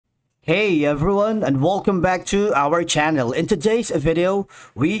Hey everyone, and welcome back to our channel. In today's video,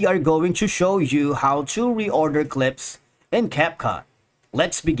 we are going to show you how to reorder clips in Capcut.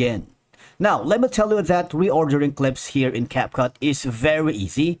 Let's begin. Now, let me tell you that reordering clips here in Capcut is very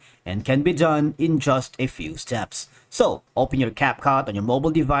easy and can be done in just a few steps. So, open your Capcut on your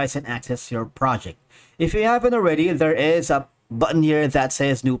mobile device and access your project. If you haven't already, there is a button here that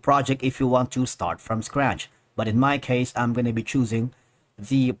says new project if you want to start from scratch. But in my case, I'm going to be choosing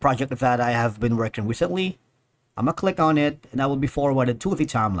the project that I have been working recently. I'm gonna click on it and I will be forwarded to the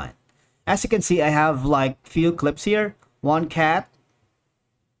timeline. As you can see, I have like few clips here, one cat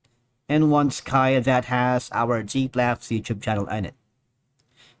and one sky that has our G-Plafs YouTube channel in it.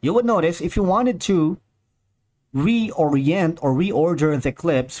 You would notice if you wanted to reorient or reorder the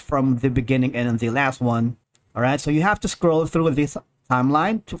clips from the beginning and the last one, all right, so you have to scroll through this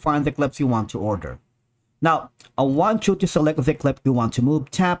timeline to find the clips you want to order. Now, I want you to select the clip you want to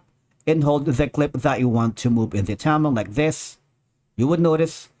move, tap, and hold the clip that you want to move in the timeline like this. You would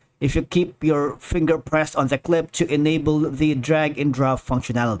notice if you keep your finger pressed on the clip to enable the drag and drop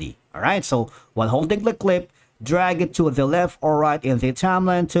functionality. Alright, so while holding the clip, drag it to the left or right in the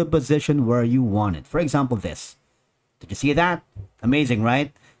timeline to position where you want it. For example, this. Did you see that? Amazing,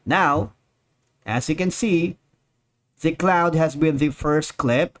 right? Now, as you can see, the cloud has been the first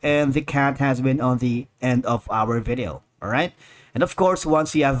clip and the cat has been on the end of our video. Alright? And of course,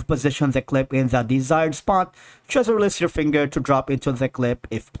 once you have positioned the clip in the desired spot, just release your finger to drop into the clip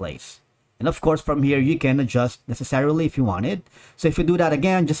if placed. And of course, from here, you can adjust necessarily if you wanted. So if you do that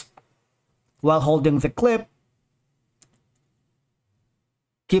again, just while holding the clip,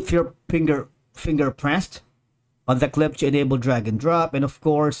 keep your finger pressed on the clip to enable drag and drop. And of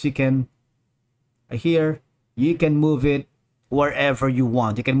course, you can here, you can move it wherever you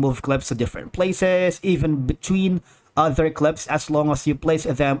want. You can move clips to different places, even between other clips, as long as you place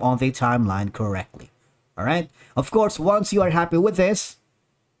them on the timeline correctly. Alright? Of course, once you are happy with this,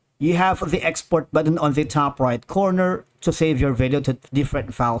 you have the export button on the top right corner to save your video to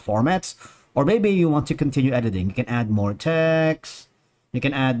different file formats. Or maybe you want to continue editing. You can add more text. You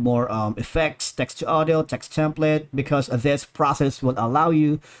can add more effects, text to audio, text template, because this process will allow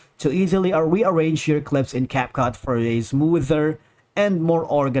you to easily rearrange your clips in Capcut for a smoother and more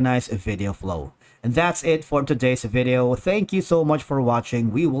organized video flow. And that's it for today's video. Thank you so much for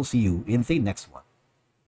watching. We will see you in the next one.